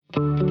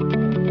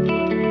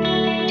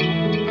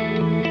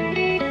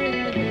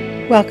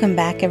Welcome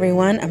back,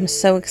 everyone. I'm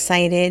so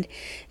excited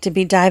to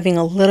be diving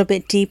a little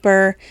bit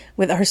deeper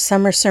with our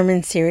summer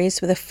sermon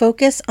series with a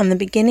focus on the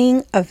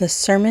beginning of the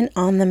Sermon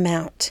on the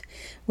Mount,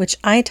 which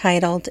I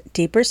titled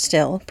Deeper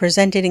Still,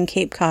 presented in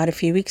Cape Cod a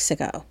few weeks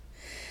ago.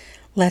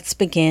 Let's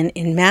begin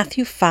in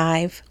Matthew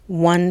 5,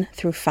 1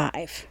 through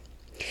 5.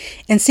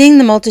 And seeing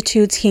the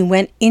multitudes, he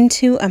went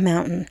into a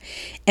mountain,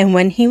 and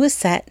when he was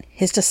set,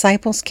 his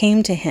disciples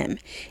came to him,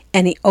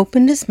 and he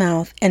opened his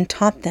mouth and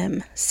taught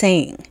them,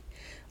 saying,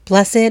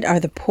 Blessed are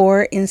the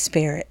poor in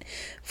spirit,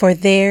 for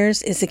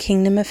theirs is the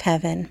kingdom of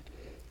heaven.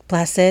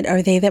 Blessed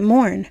are they that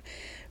mourn,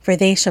 for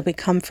they shall be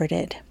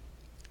comforted.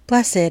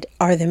 Blessed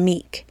are the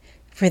meek,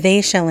 for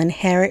they shall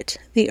inherit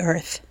the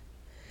earth.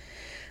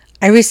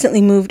 I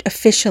recently moved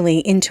officially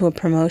into a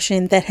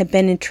promotion that had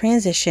been in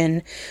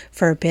transition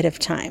for a bit of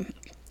time.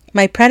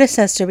 My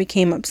predecessor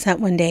became upset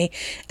one day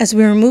as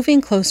we were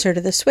moving closer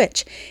to the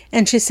switch,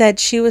 and she said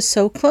she was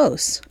so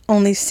close,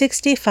 only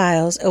 60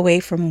 files away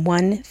from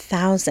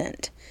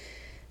 1,000.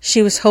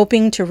 She was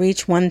hoping to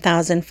reach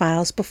 1,000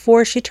 files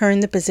before she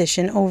turned the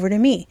position over to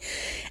me.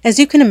 As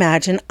you can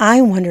imagine,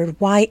 I wondered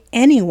why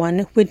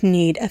anyone would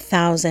need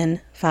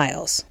 1,000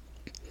 files.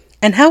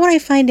 And how would I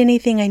find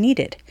anything I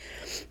needed?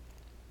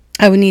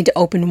 I would need to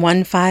open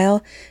one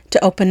file,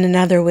 to open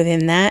another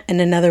within that,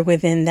 and another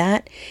within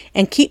that,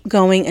 and keep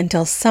going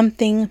until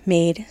something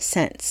made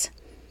sense.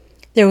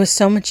 There was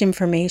so much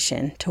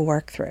information to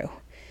work through.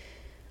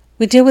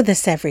 We deal with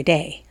this every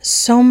day.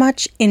 So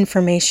much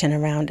information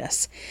around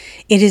us.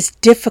 It is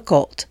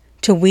difficult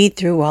to weed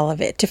through all of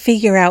it, to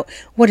figure out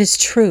what is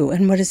true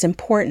and what is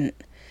important.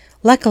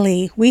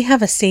 Luckily, we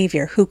have a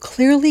Savior who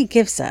clearly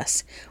gives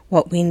us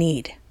what we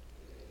need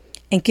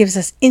and gives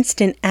us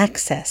instant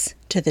access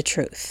to the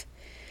truth.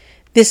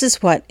 This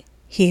is what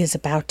he is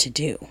about to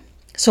do.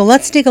 So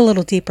let's dig a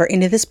little deeper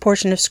into this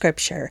portion of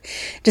Scripture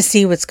to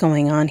see what's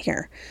going on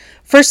here.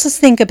 First, let's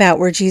think about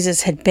where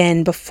Jesus had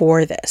been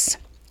before this.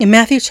 In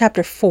Matthew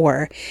chapter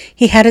 4,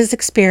 he had his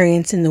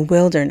experience in the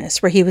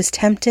wilderness where he was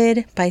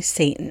tempted by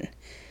Satan.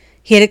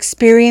 He had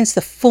experienced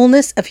the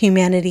fullness of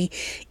humanity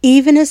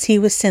even as he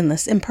was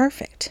sinless and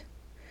perfect.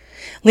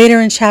 Later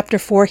in chapter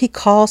 4, he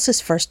calls his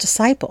first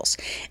disciples,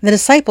 the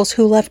disciples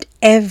who left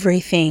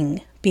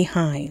everything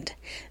behind,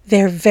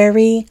 their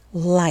very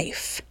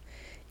life,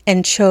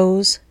 and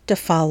chose to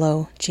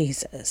follow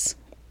Jesus.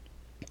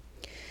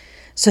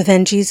 So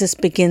then Jesus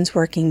begins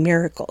working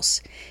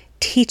miracles,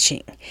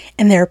 teaching,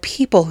 and there are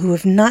people who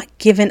have not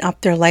given up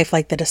their life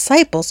like the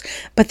disciples,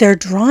 but they're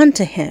drawn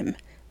to him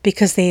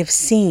because they have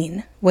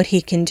seen what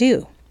he can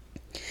do.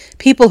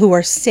 People who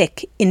are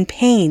sick, in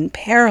pain,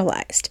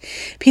 paralyzed.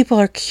 People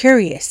are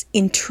curious,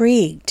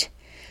 intrigued.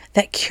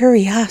 That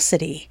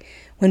curiosity,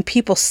 when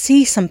people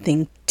see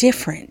something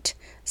different,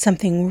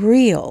 something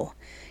real,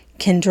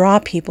 can draw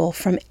people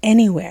from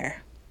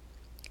anywhere.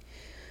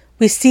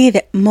 We see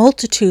that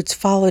multitudes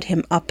followed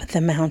him up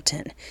the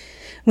mountain.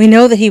 We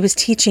know that he was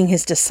teaching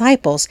his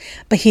disciples,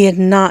 but he had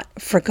not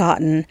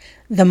forgotten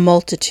the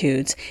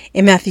multitudes.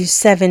 In Matthew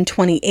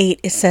 7:28,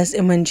 it says,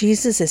 And when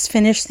Jesus has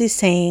finished these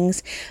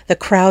sayings, the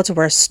crowds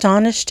were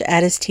astonished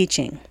at his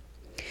teaching.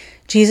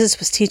 Jesus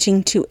was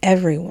teaching to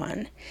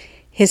everyone.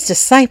 His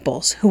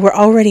disciples, who were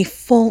already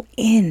full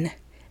in,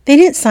 they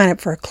didn't sign up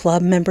for a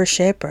club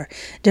membership or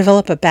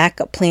develop a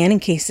backup plan in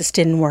case this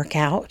didn't work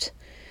out.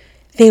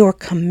 They were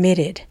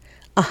committed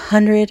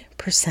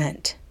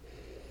 100%.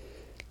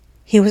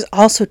 He was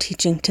also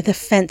teaching to the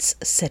fence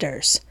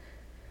sitters,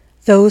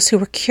 those who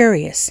were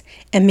curious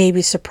and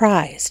maybe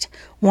surprised,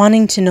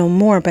 wanting to know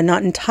more but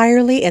not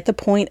entirely at the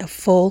point of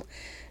full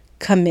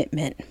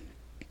commitment.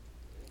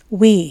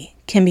 We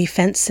can be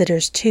fence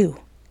sitters too.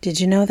 Did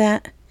you know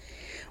that?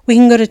 We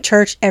can go to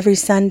church every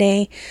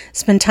Sunday,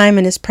 spend time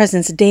in his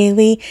presence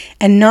daily,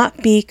 and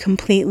not be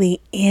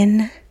completely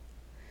in.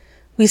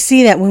 We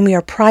see that when we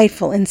are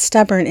prideful and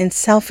stubborn and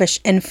selfish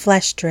and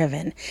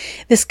flesh-driven.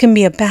 This can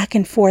be a back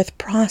and forth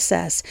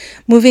process,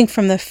 moving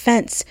from the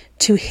fence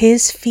to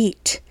his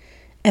feet,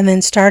 and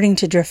then starting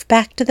to drift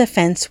back to the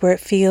fence where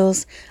it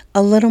feels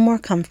a little more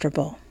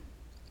comfortable.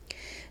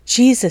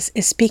 Jesus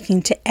is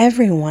speaking to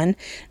everyone,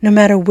 no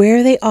matter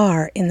where they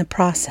are in the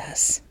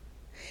process.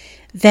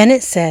 Then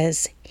it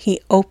says, he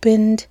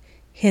opened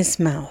his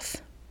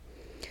mouth.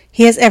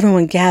 He has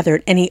everyone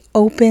gathered, and he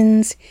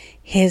opens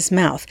his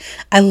mouth.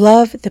 I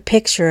love the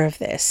picture of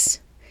this.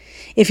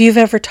 If you've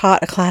ever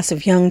taught a class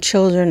of young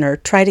children or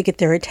tried to get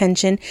their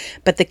attention,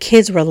 but the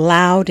kids were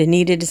loud and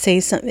needed to say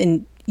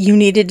something, you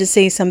needed to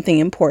say something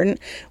important,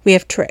 we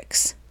have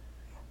tricks.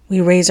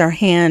 We raise our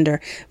hand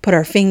or put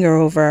our finger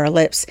over our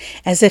lips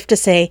as if to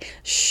say,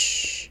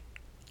 shh,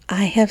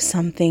 I have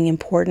something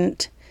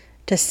important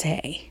to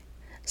say,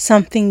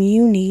 something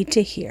you need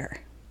to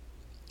hear.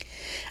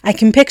 I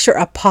can picture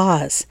a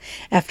pause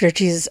after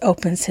Jesus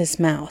opens his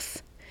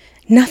mouth.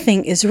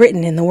 Nothing is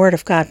written in the Word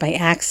of God by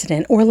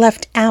accident or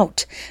left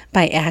out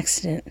by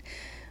accident.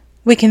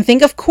 We can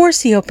think, of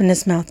course, he opened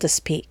his mouth to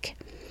speak.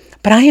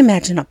 But I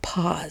imagine a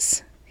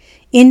pause,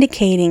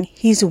 indicating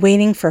he's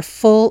waiting for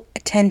full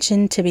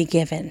attention to be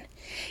given.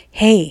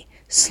 Hey,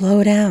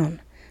 slow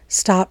down.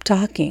 stop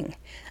talking.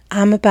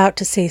 I'm about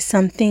to say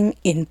something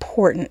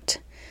important,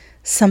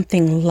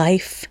 something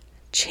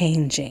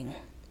life-changing.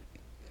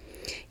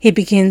 He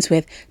begins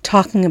with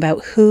talking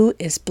about who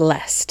is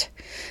blessed.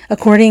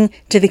 According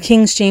to the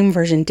King James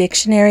Version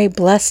Dictionary,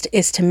 blessed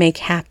is to make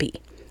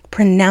happy,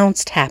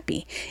 pronounced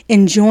happy,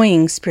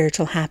 enjoying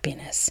spiritual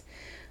happiness.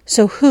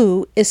 So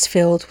who is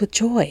filled with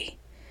joy?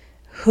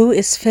 Who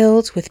is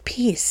filled with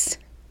peace?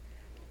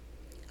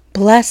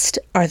 Blessed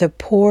are the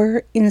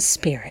poor in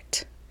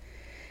spirit.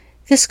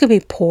 This could be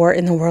poor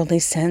in the worldly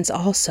sense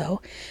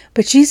also,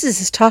 but Jesus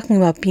is talking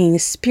about being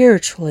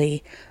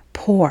spiritually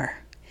poor,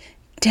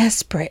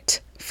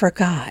 desperate for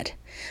God.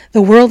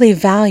 The worldly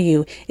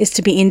value is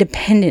to be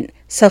independent,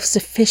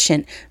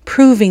 self-sufficient,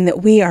 proving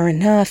that we are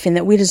enough and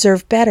that we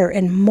deserve better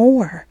and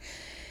more.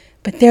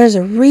 But there's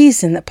a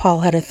reason that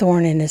Paul had a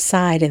thorn in his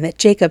side and that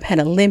Jacob had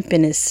a limp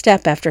in his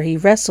step after he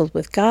wrestled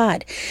with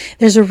God.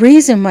 There's a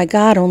reason why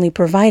God only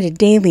provided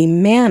daily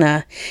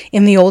manna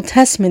in the Old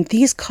Testament.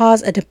 These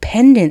cause a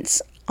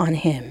dependence on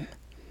him,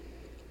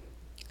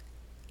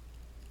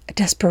 a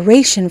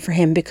desperation for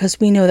him,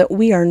 because we know that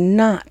we are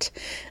not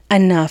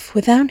enough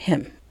without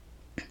him.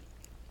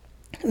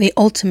 The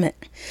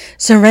ultimate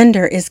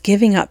surrender is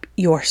giving up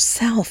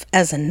yourself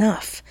as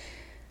enough.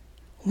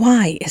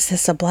 Why is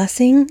this a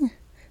blessing?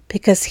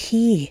 Because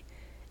he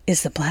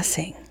is the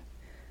blessing,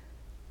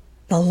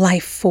 the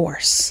life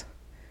force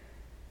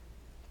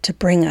to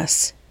bring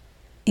us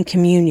in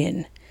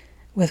communion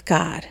with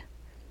God.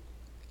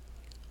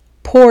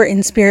 Poor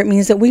in spirit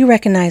means that we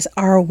recognize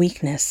our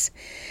weakness,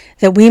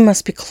 that we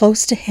must be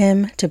close to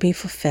him to be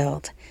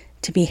fulfilled,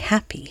 to be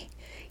happy.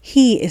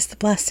 He is the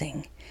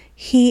blessing.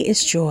 He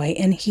is joy,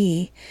 and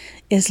he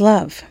is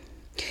love.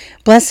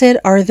 Blessed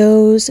are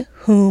those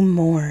who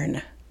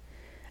mourn,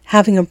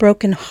 having a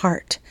broken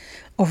heart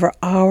over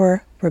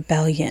our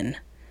rebellion,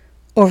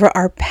 over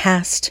our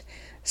past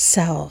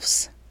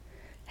selves,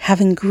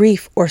 having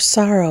grief or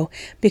sorrow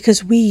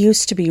because we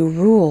used to be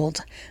ruled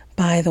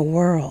by the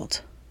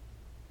world.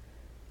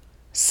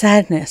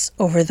 Sadness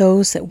over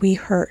those that we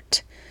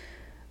hurt,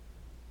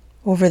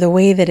 over the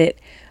way that it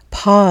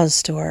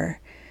paused or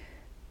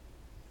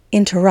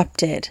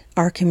interrupted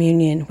our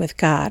communion with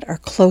God, our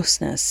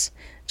closeness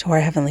to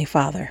our Heavenly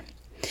Father.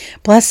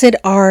 Blessed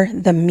are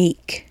the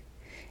meek.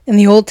 In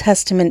the Old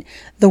Testament,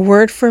 the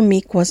word for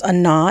meek was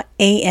anaw,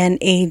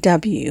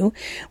 A-N-A-W,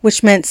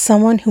 which meant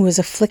someone who was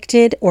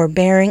afflicted or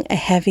bearing a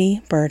heavy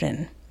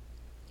burden.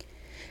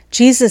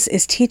 Jesus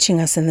is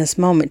teaching us in this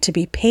moment to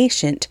be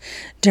patient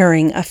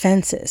during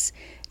offenses,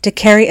 to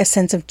carry a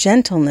sense of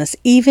gentleness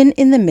even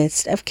in the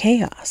midst of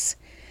chaos,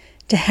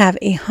 to have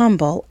a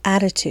humble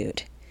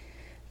attitude.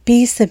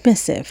 Be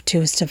submissive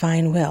to his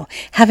divine will.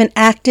 Have an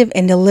active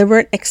and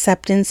deliberate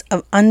acceptance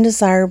of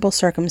undesirable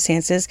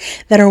circumstances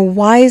that are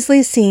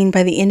wisely seen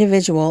by the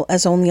individual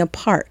as only a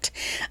part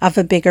of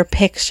a bigger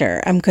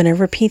picture. I'm going to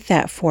repeat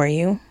that for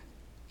you.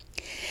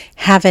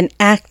 Have an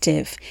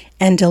active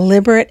and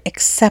deliberate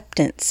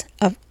acceptance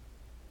of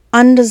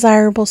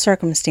undesirable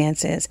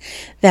circumstances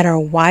that are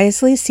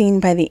wisely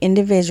seen by the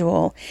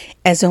individual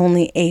as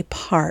only a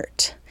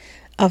part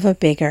of a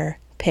bigger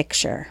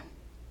picture.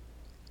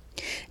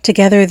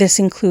 Together, this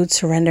includes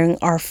surrendering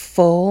our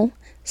full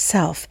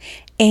self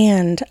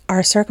and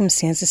our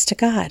circumstances to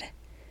God.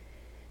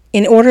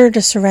 In order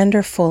to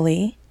surrender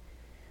fully,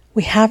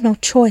 we have no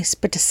choice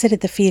but to sit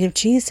at the feet of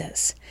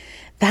Jesus.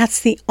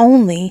 That's the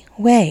only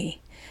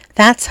way.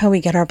 That's how we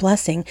get our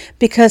blessing,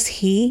 because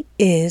he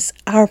is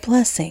our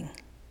blessing.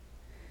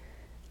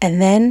 And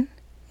then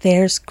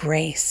there's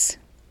grace.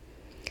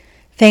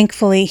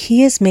 Thankfully,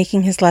 he is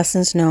making his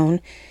lessons known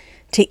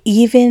to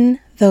even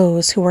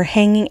those who are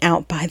hanging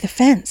out by the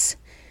fence,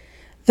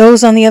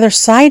 those on the other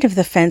side of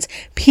the fence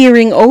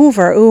peering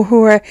over, or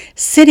who are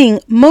sitting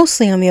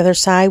mostly on the other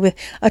side with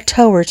a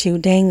toe or two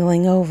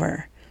dangling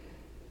over.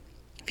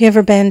 Have you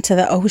ever been to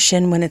the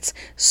ocean when it's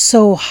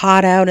so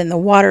hot out and the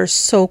water's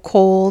so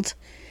cold?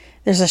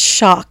 There's a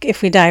shock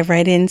if we dive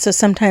right in. So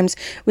sometimes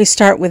we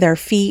start with our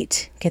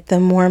feet, get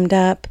them warmed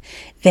up.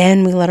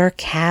 Then we let our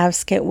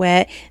calves get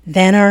wet,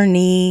 then our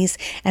knees.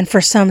 And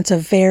for some, it's a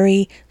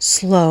very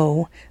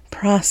slow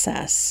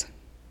process.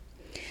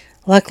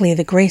 Luckily,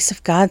 the grace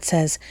of God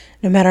says,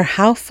 no matter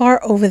how far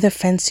over the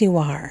fence you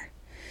are,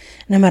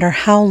 no matter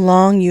how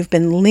long you've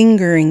been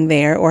lingering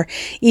there, or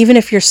even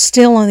if you're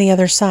still on the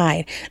other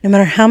side, no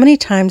matter how many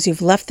times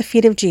you've left the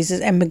feet of Jesus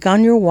and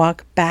begun your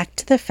walk back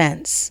to the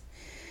fence,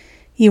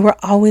 you are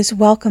always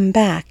welcome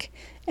back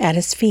at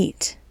his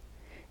feet.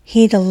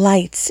 He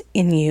delights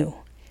in you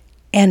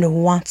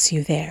and wants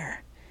you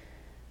there.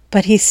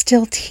 But he's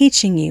still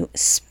teaching you,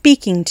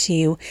 speaking to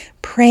you,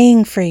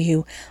 praying for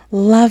you,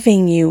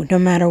 loving you no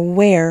matter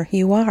where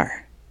you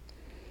are.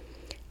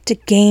 To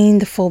gain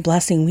the full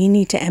blessing, we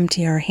need to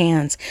empty our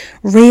hands,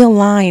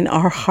 realign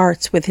our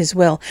hearts with his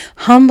will,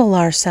 humble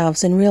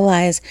ourselves, and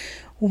realize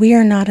we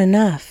are not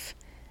enough.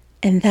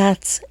 And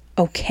that's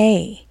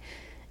okay.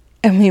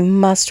 And we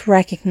must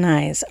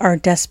recognize our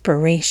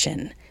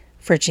desperation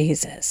for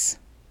Jesus.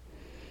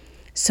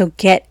 So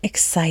get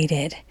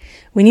excited.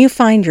 When you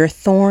find your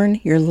thorn,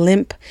 your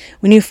limp,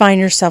 when you find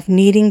yourself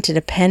needing to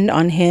depend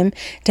on Him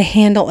to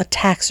handle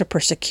attacks or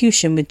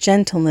persecution with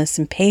gentleness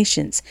and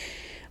patience,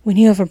 when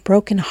you have a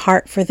broken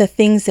heart for the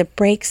things that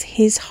breaks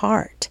His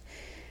heart,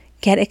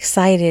 get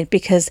excited,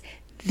 because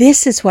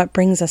this is what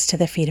brings us to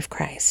the feet of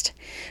Christ,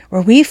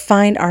 where we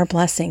find our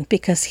blessing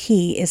because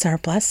He is our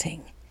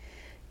blessing.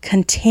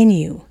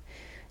 Continue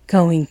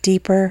going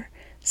deeper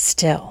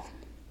still.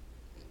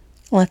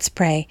 Let's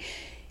pray.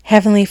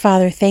 Heavenly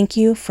Father, thank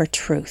you for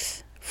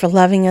truth, for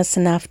loving us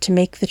enough to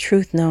make the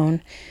truth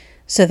known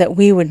so that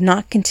we would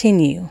not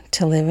continue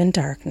to live in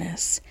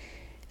darkness.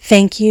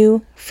 Thank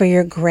you for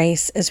your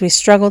grace as we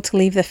struggle to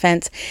leave the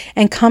fence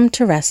and come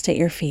to rest at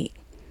your feet.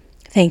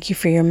 Thank you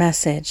for your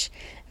message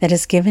that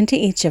is given to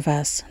each of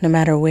us, no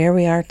matter where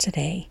we are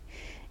today.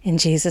 In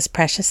Jesus'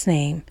 precious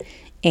name,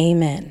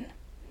 amen.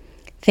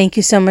 Thank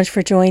you so much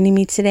for joining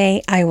me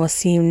today. I will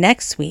see you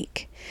next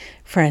week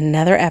for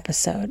another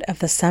episode of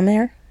the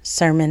Summer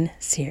Sermon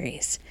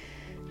Series.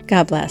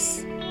 God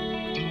bless.